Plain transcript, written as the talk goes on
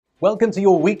Welcome to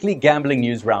your weekly gambling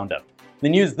news roundup. The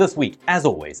news this week, as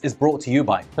always, is brought to you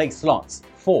by Play Slots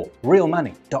for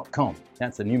realmoney.com.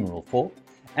 That's the numeral 4,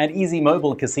 and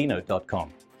easymobilecasino.com.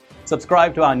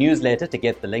 Subscribe to our newsletter to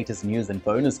get the latest news and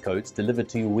bonus codes delivered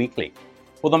to you weekly.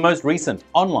 For the most recent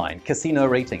online casino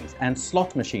ratings and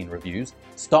slot machine reviews,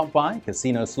 stop by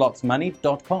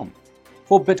casinoslotsmoney.com.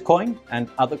 For Bitcoin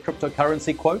and other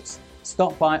cryptocurrency quotes,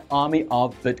 stop by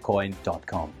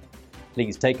armyofbitcoin.com.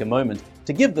 Please take a moment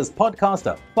to give this podcast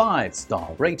a 5-star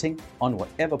rating on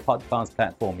whatever podcast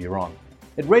platform you're on.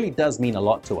 It really does mean a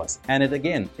lot to us, and it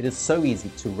is so easy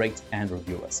to rate and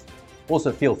review us.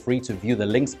 Also, feel free to view the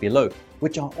links below,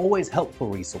 which are always helpful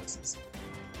resources.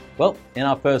 Well, in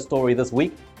our first story this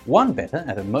week, one bettor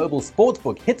at a mobile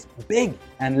sportsbook hits big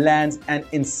and lands an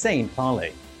insane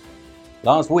parlay.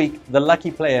 Last week, the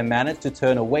lucky player managed to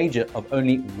turn a wager of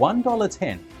only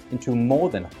 $1.10 into more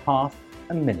than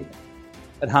 $500,000.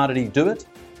 But how did he do it?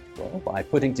 Well, by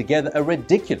putting together a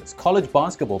ridiculous college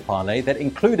basketball parlay that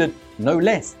included no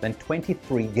less than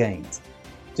 23 games.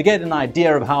 To get an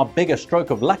idea of how big a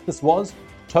stroke of luck this was,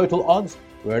 total odds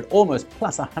were at almost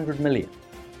plus 100 million.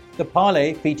 The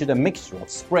parlay featured a mixture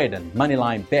of spread and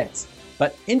moneyline bets,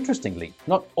 but interestingly,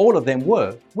 not all of them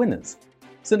were winners.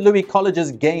 St. Louis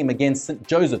College's game against St.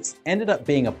 Joseph's ended up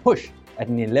being a push at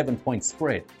an 11-point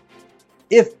spread.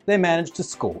 If they managed to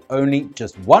score only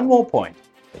just one more point,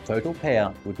 the total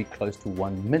payout would be close to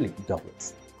 $1 million.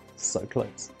 So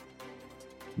close.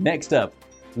 Next up,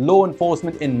 law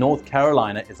enforcement in North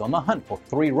Carolina is on the hunt for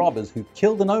 3 robbers who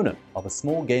killed an owner of a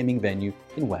small gaming venue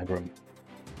in Wagram.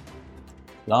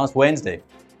 Last Wednesday,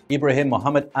 Ibrahim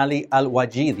Muhammad Ali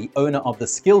Al-Waji, the owner of the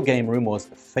Skill Game Room, was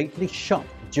fatally shot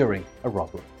during a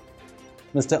robbery.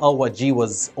 Mr. Al-Waji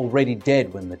was already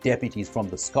dead when the deputies from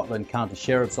the Scotland County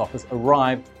Sheriff's Office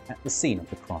arrived at the scene of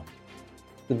the crime.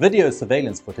 The video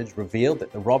surveillance footage revealed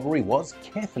that the robbery was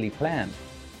carefully planned.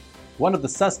 One of the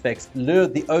suspects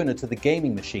lured the owner to the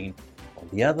gaming machine, while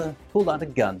the other pulled out a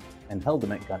gun and held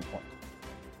him at gunpoint.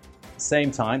 At the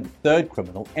same time, the third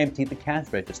criminal emptied the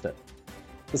cash register.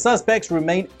 The suspects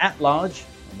remain at large,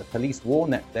 and the police warn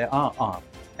that they are armed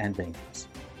and dangerous.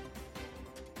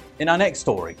 In our next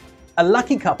story, a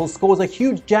lucky couple scores a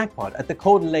huge jackpot at the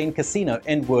Coeur d'Alene Casino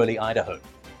in Worley, Idaho.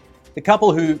 The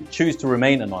couple, who choose to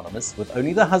remain anonymous, with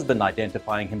only the husband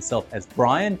identifying himself as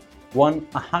Brian, won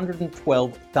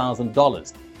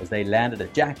 $112,000 as they landed a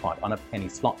jackpot on a penny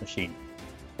slot machine.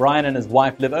 Brian and his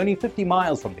wife live only 50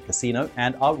 miles from the casino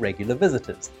and are regular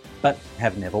visitors, but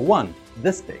have never won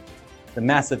this big. The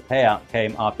massive payout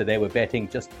came after they were betting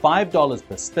just $5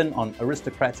 per spin on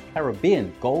Aristocrat's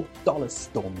Caribbean Gold Dollar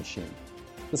Store machine.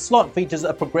 The slot features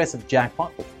a progressive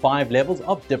jackpot with 5 levels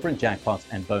of different jackpots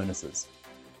and bonuses.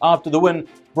 After the win,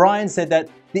 Brian said that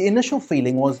the initial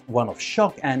feeling was one of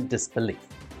shock and disbelief.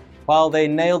 While they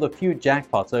nailed a few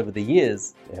jackpots over the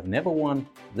years, they have never won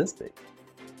this big.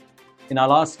 In our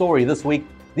last story this week,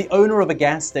 the owner of a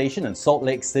gas station in Salt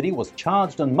Lake City was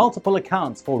charged on multiple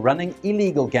accounts for running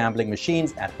illegal gambling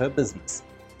machines at her business.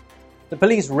 The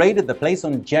police raided the place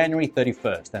on January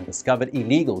 31st and discovered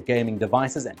illegal gaming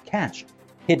devices and cash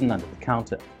hidden under the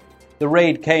counter. The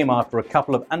raid came after a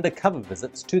couple of undercover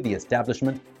visits to the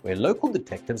establishment where local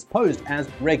detectives posed as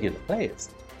regular players.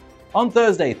 On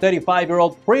Thursday,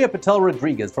 35-year-old Priya Patel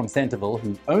Rodriguez from Centerville,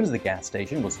 who owns the gas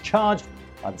station, was charged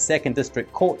by the 2nd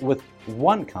District Court with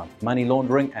 1 count of money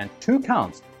laundering and 2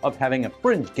 counts of having a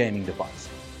fringe gaming device.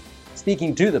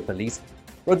 Speaking to the police,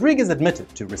 Rodriguez admitted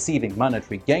to receiving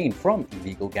monetary gain from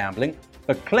illegal gambling,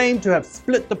 but claimed to have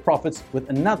split the profits with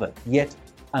another, yet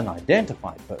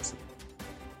unidentified person.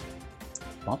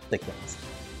 Not ridiculous.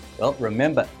 Well,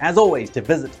 remember, as always, to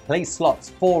visit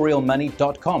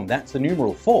playslots4realmoney.com. That's the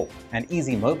numeral 4, and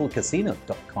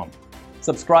easymobilecasino.com.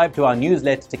 Subscribe to our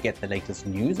newsletter to get the latest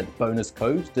news and bonus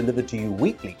codes delivered to you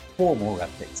weekly for more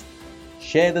updates.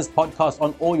 Share this podcast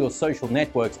on all your social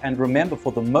networks, and remember,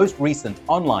 for the most recent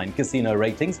online casino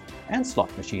ratings and slot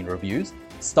machine reviews,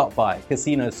 stop by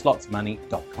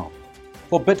casinoslotsmoney.com.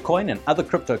 For Bitcoin and other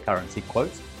cryptocurrency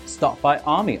quotes, stop by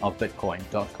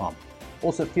armyofbitcoin.com.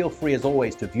 Also, feel free, as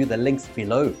always, to view the links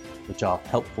below, which are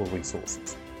helpful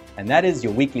resources. And that is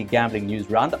your weekly gambling news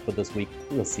roundup for this week.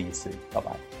 We'll see you soon.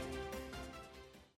 Bye-bye.